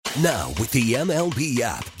Now, with the MLB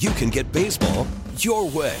app, you can get baseball your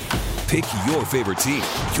way. Pick your favorite team,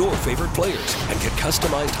 your favorite players, and get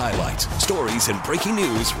customized highlights, stories, and breaking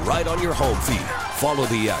news right on your home feed. Follow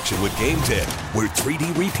the action with Game 10, where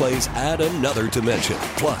 3D replays add another dimension.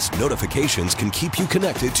 Plus, notifications can keep you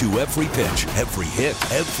connected to every pitch, every hit,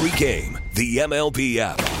 every game. The MLB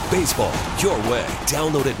app. Baseball your way.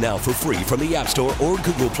 Download it now for free from the App Store or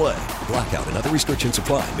Google Play. Blackout and other restrictions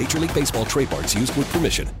apply. Major League Baseball trademarks used with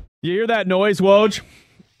permission. You hear that noise, Woj?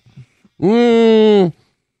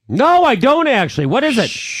 No, I don't actually. What is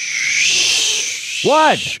it?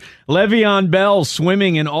 What? Le'Veon Bell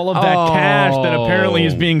swimming in all of that cash that apparently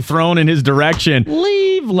is being thrown in his direction.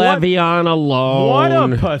 Leave Le'Veon alone. What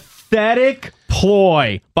a pathetic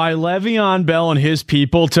ploy by Le'Veon Bell and his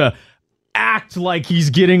people to act like he's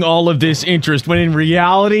getting all of this interest when in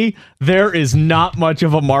reality, there is not much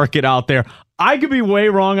of a market out there. I could be way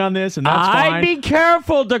wrong on this, and that's fine. I'd be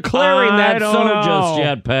careful declaring that just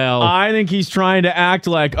yet, pal. I think he's trying to act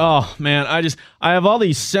like, oh, man, I have all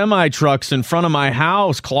these semi-trucks in front of my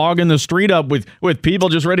house clogging the street up with people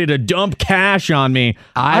just ready to dump cash on me.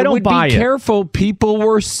 I don't buy it. I would be careful. People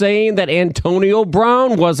were saying that Antonio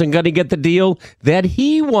Brown wasn't going to get the deal that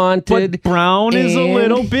he wanted. But Brown is a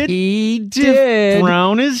little bit... He did.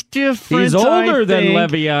 Brown is different, He's older than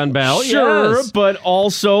Le'Veon Bell, sure, yes. But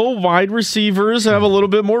also wide receivers have a little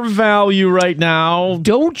bit more value right now.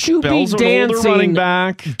 Don't you Bell's be an older dancing. Running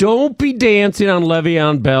back. Don't be dancing on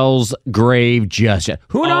Le'Veon Bell's grave just yet.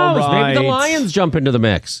 Who knows? Right. Maybe the Lions jump into the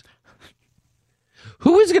mix.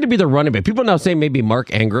 Who is going to be the running back? People now say maybe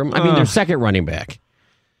Mark Ingram. I mean, their second running back.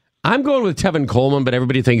 I'm going with Tevin Coleman, but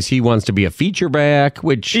everybody thinks he wants to be a feature back,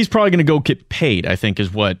 which... He's probably going to go get paid, I think,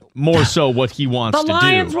 is what he wants to do. The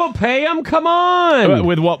Lions will pay him? Come on!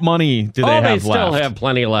 With what money do they have left? They still have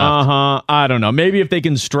plenty left. I don't know. Maybe if they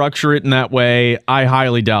can structure it in that way, I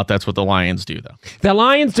highly doubt that's what the Lions do, though. The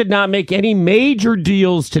Lions did not make any major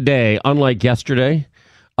deals today, unlike yesterday.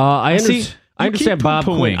 I understand Bob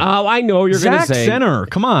Quinn. Oh, I know you're going to say. Zach Zenner,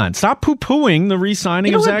 come on. Stop poo-pooing the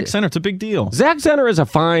re-signing of Zach Zenner. It's a big deal. Zach Zenner is a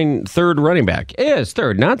fine third running back. Is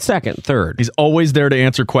third, not second, third. He's always there to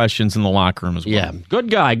answer questions in the locker room as well. Yeah,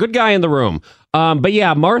 good guy in the room. But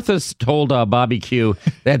yeah, Martha's told Bobby Q,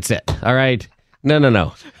 that's it, all right?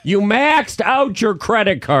 No. You maxed out your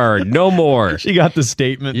credit card. No more. She got the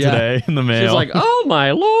statement today in the mail. She's like, oh,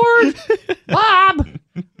 my Lord. Bob,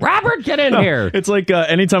 Robert, get in here. It's like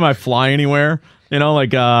anytime I fly anywhere,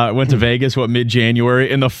 I went to Vegas,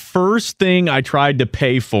 mid-January, and the first thing I tried to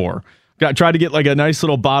pay for, tried to get like a nice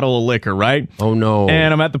little bottle of liquor, right? Oh, no.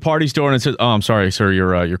 And I'm at the party store, and it says, oh, I'm sorry, sir,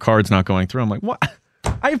 your card's not going through. I'm like, what?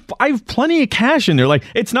 I have plenty of cash in there. Like,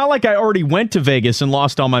 it's not like I already went to Vegas and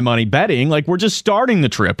lost all my money betting. Like, we're just starting the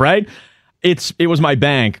trip, right? It was my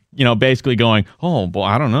bank, basically going, oh, well,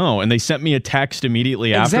 I don't know. And they sent me a text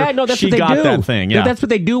immediately after that's she what they got do. that thing. Yeah, that's what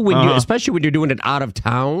they do when you, especially when you're doing it out of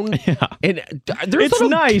town. Yeah, and it's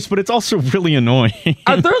nice, but it's also really annoying.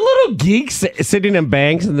 Are there little geeks sitting in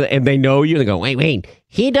banks and they know you? They go, wait.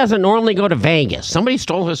 He doesn't normally go to Vegas. Somebody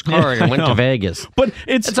stole his card and went to Vegas. But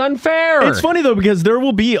it's unfair. It's funny, though, because there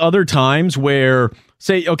will be other times where,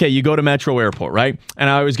 say, okay, you go to Metro Airport, right? And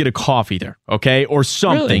I always get a coffee there, okay? Or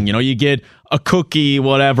something, really? You get a cookie,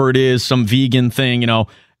 whatever it is, some vegan thing, And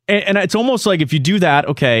it's almost like if you do that,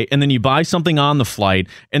 okay, and then you buy something on the flight,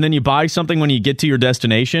 and then you buy something when you get to your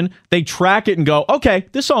destination, they track it and go, okay,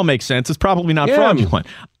 this all makes sense. It's probably not fraudulent.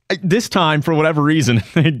 This time, for whatever reason,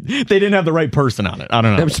 they didn't have the right person on it. I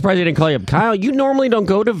don't know. I'm surprised they didn't call you up. Kyle, you normally don't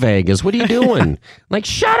go to Vegas. What are you doing? Like,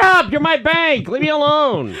 shut up. You're my bank. Leave me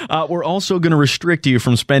alone. We're also going to restrict you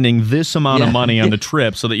from spending this amount of money on the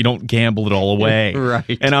trip so that you don't gamble it all away.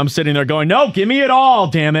 Right. And I'm sitting there going, no, give me it all,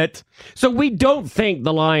 damn it. So we don't think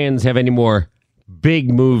the Lions have any more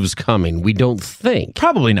big moves coming. We don't think.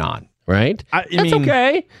 Probably not. Right? It's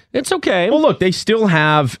okay. It's okay. Well, look, they still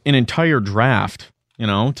have an entire draft.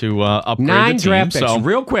 To upgrade 9 the team. draft picks.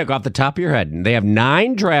 Real quick, off the top of your head, they have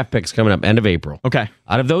 9 draft picks coming up end of April. Okay.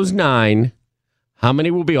 Out of those 9, how many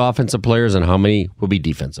will be offensive players and how many will be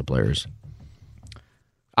defensive players?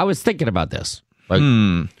 I was thinking about this. Like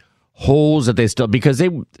holes that they still, because they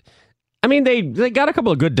got a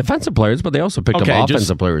couple of good defensive players, but they also picked up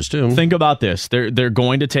offensive players too. Think about this. They're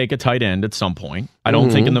going to take a tight end at some point. I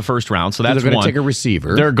don't think in the first round, so that's they're going one. to take a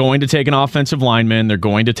receiver. They're going to take an offensive lineman. They're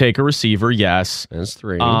going to take a receiver, yes. That's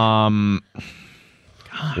 3.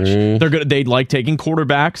 They'd like taking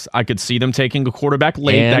quarterbacks. I could see them taking a quarterback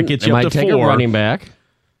late. And that gets you up to 4. Take a running back.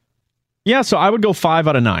 Yeah, so I would go 5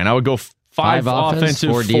 out of 9. I would go 5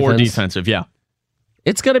 offensive, 4 defensive. Yeah.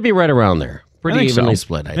 It's going to be right around there. Pretty evenly so.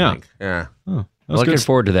 split, I think. Yeah. Oh. Looking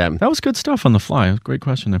forward to that. That was good stuff on the fly. Great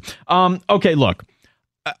question there. Okay, look.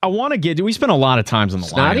 I want to get. We spent a lot of times on the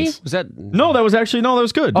Snotty? Lions. Was that? No, that was actually that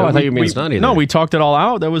was good. Oh, I thought you meant snotty. No, there. we talked it all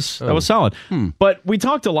out. That was solid. But we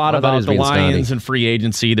talked a lot I thought he about was the being Lions snotty. and free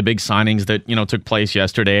agency, the big signings that took place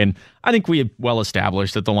yesterday, and I think we have well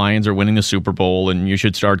established that the Lions are winning the Super Bowl, and you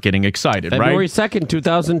should start getting excited. February right? 2nd,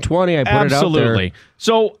 2020. I put it out there. Absolutely.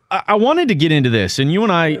 So I wanted to get into this, and you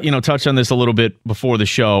and I, touched on this a little bit before the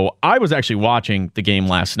show. I was actually watching the game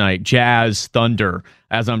last night, Jazz Thunder,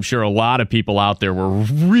 as I'm sure a lot of people out there were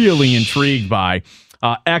really intrigued by.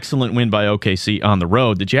 Excellent win by OKC on the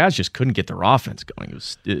road. The Jazz just couldn't get their offense going.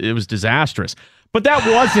 It was disastrous. But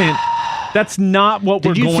that's not what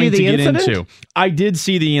we're going to get into. I did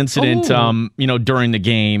see the incident, during the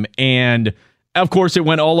game, and of course it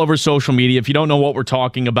went all over social media. If you don't know what we're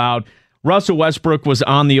talking about, Russell Westbrook was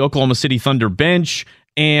on the Oklahoma City Thunder bench,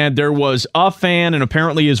 and there was a fan and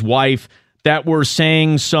apparently his wife that were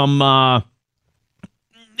saying some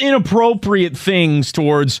inappropriate things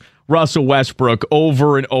towards Russell Westbrook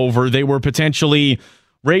over and over. They were potentially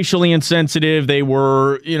racially insensitive. They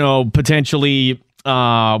were, potentially,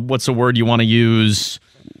 what's the word you want to use?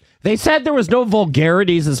 They said there was no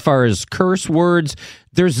vulgarities as far as curse words.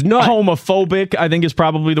 There's no homophobic, I think is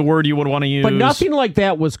probably the word you would want to use. But nothing like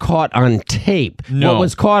that was caught on tape. No. What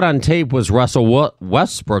was caught on tape was Russell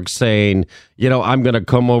Westbrook saying, I'm going to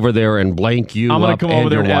come over there and blank you up. I'm going to come over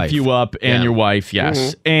there and wife. F you up and your wife, yes.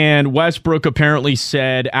 Mm-hmm. And Westbrook apparently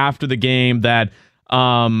said after the game that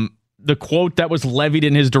the quote that was levied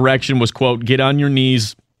in his direction was, quote, "Get on your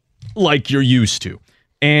knees like you're used to."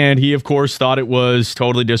 And he, of course, thought it was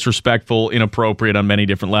totally disrespectful, inappropriate on many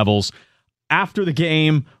different levels. After the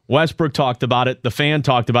game, Westbrook talked about it. The fan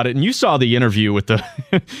talked about it. And you saw the interview with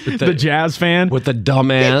the Jazz fan. With the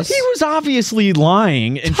dumbass. He was obviously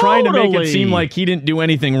lying and trying to make it seem like he didn't do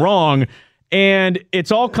anything wrong. And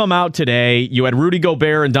it's all come out today. You had Rudy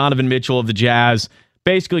Gobert and Donovan Mitchell of the Jazz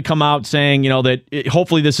basically come out saying, that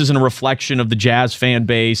hopefully this isn't a reflection of the Jazz fan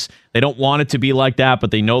base. They don't want it to be like that,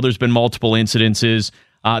 but they know there's been multiple incidences.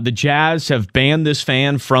 The Jazz have banned this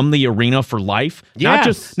fan from the arena for life.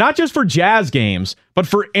 Yes. Not just for Jazz games, but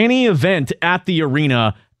for any event at the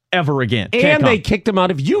arena ever again. And they kicked him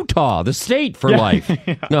out of Utah, the state, for life.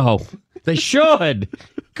 Yeah. No, they should.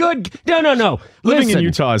 Good. No. Living in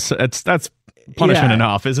Utah, that's punishment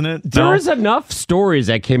enough, isn't it? No? There's enough stories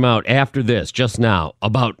that came out after this, just now,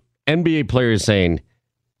 about NBA players saying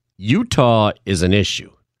Utah is an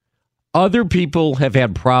issue. Other people have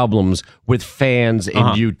had problems with fans in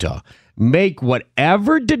Utah. Make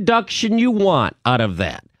whatever deduction you want out of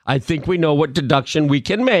that. I think we know what deduction we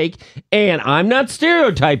can make, and I'm not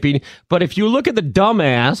stereotyping, but if you look at the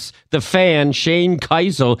dumbass, the fan, Shane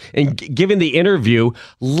Keisel, and giving the interview,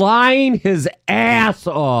 lying his ass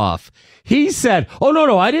off. He said,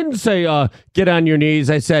 no, I didn't say get on your knees.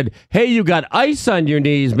 I said, hey, you got ice on your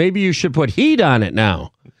knees. Maybe you should put heat on it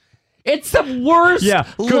now. It's the worst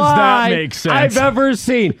lie that makes sense. I've ever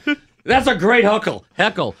seen. That's a great heckle.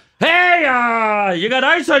 Hey, you got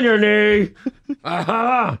ice on your knee.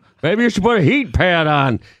 Maybe you should put a heat pad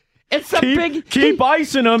on. It's keep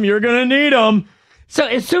icing them. You're going to need them. So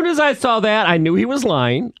as soon as I saw that, I knew he was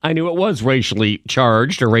lying. I knew it was racially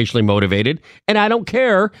charged or racially motivated. And I don't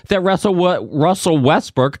care that Russell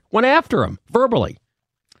Westbrook went after him verbally.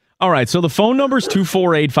 All right, so the phone number is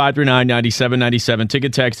 248-539-9797.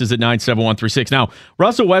 Ticket text is at 97136. Now,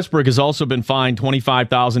 Russell Westbrook has also been fined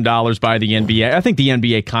 $25,000 by the NBA. I think the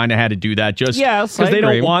NBA kind of had to do that just because they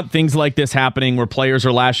don't want things like this happening where players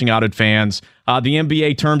are lashing out at fans. The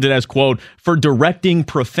NBA termed it as, quote, for directing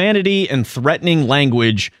profanity and threatening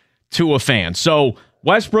language to a fan. So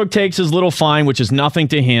Westbrook takes his little fine, which is nothing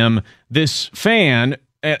to him. This fan,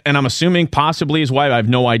 and I'm assuming possibly his wife, I have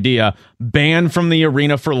no idea, banned from the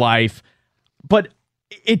arena for life. But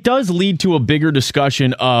it does lead to a bigger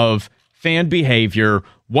discussion of fan behavior,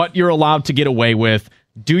 what you're allowed to get away with.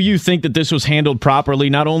 Do you think that this was handled properly,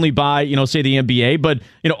 not only by, say the NBA, but,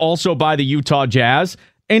 also by the Utah Jazz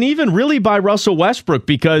and even really by Russell Westbrook,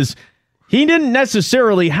 because he didn't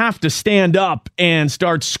necessarily have to stand up and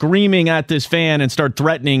start screaming at this fan and start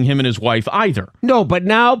threatening him and his wife either. No, but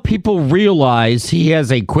now people realize he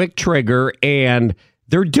has a quick trigger and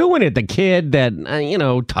they're doing it. The kid that,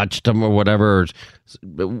 touched him or whatever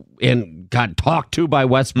and got talked to by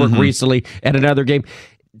Westbrook recently at another game.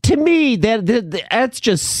 To me, that's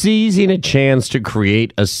just seizing a chance to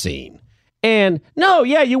create a scene. And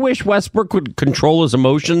you wish Westbrook would control his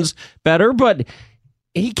emotions better, but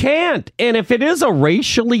he can't. And if it is a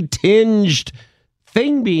racially tinged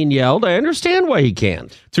thing being yelled, I understand why he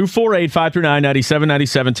can't.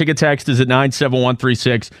 248-539-9797. Ticket text is at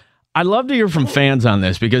 97136. I'd love to hear from fans on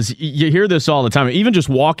this because you hear this all the time. Even just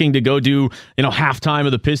walking to go do, halftime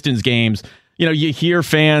of the Pistons games, you hear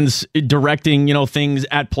fans directing, things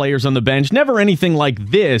at players on the bench. Never anything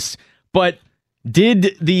like this, but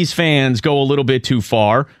did these fans go a little bit too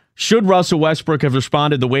far? Should Russell Westbrook have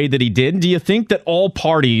responded the way that he did? And do you think that all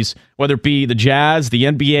parties, whether it be the Jazz, the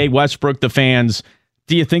NBA, Westbrook, the fans,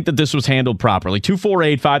 do you think that this was handled properly?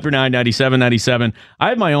 248-539-9797. I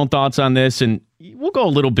have my own thoughts on this, and we'll go a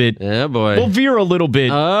little bit. Oh, boy. We'll veer a little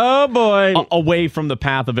bit away from the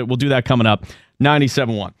path of it. We'll do that coming up.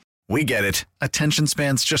 97.1. We get it. Attention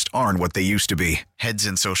spans just aren't what they used to be. Heads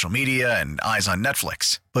in social media and eyes on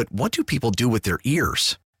Netflix. But what do people do with their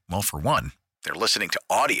ears? Well, for one, they're listening to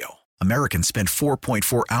audio. Americans spend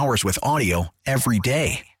 4.4 hours with audio every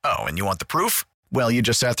day. Oh, and you want the proof? Well, you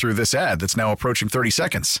just sat through this ad that's now approaching 30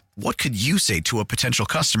 seconds. What could you say to a potential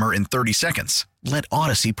customer in 30 seconds? Let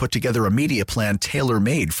Odyssey put together a media plan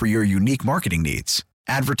tailor-made for your unique marketing needs.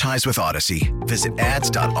 Advertise with Odyssey. Visit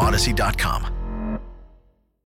ads.odyssey.com.